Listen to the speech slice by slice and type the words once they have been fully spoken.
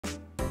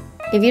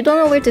If you don't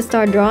know where to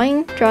start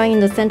drawing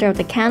in the center of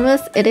the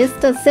canvas, it is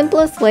the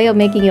simplest way of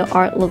making your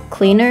art look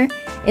cleaner,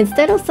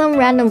 instead of some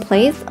random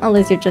place,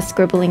 unless you're just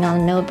scribbling on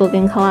a notebook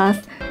in class.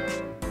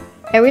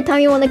 Every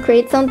time you want to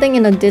create something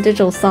in a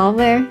digital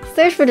software,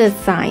 search for this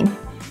sign.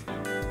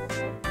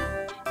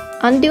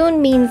 Undo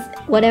means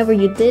whatever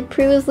you did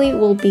previously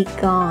will be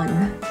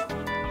gone.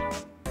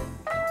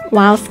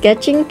 While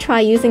sketching,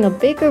 try using a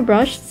bigger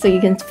brush so you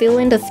can fill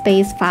in the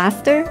space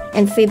faster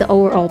and see the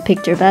overall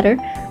picture better.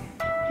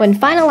 When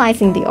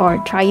finalizing the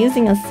art, try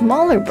using a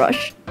smaller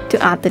brush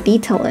to add the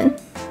detail in.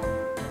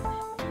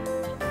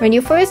 When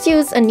you first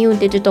use a new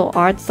digital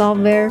art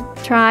software,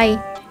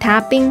 try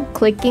tapping,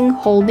 clicking,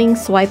 holding,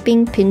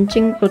 swiping,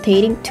 pinching,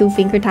 rotating,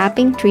 2-finger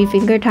tapping,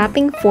 3-finger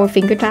tapping,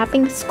 4-finger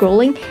tapping,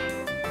 scrolling,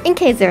 in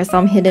case there's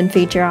some hidden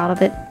feature out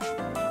of it.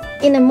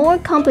 In a more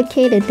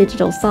complicated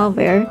digital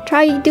software,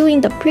 try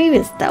doing the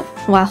previous step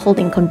while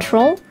holding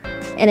Control,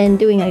 and then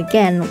doing it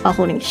again while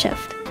holding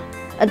Shift.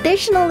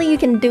 Additionally, you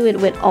can do it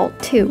with Alt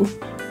 2.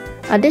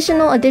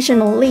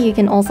 Additionally, you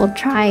can also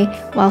try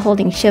while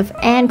holding Shift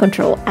and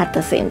Control at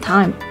the same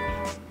time.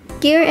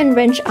 Gear and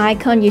wrench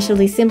icon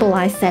usually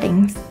symbolize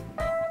settings.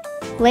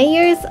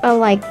 Layers are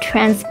like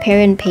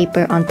transparent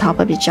paper on top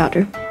of each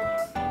other.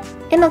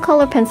 In a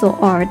color pencil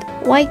art,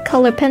 white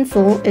color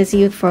pencil is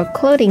used for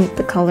coating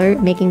the color,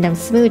 making them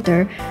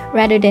smoother,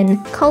 rather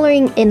than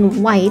coloring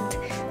in white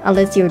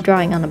unless you're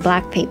drawing on a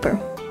black paper.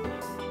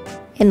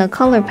 In a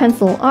color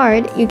pencil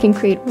art, you can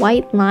create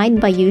white line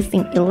by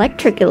using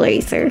electric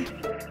eraser.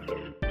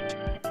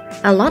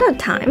 A lot of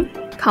time,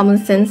 common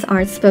sense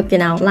are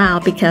spoken out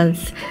loud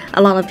because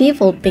a lot of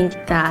people think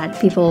that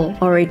people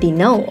already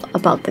know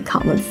about the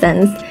common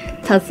sense.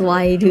 That's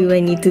why do I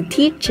need to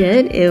teach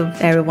it if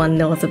everyone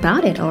knows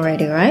about it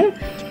already, right?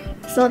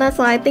 So that's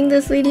why I think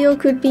this video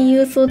could be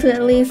useful to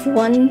at least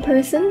one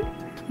person,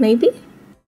 maybe?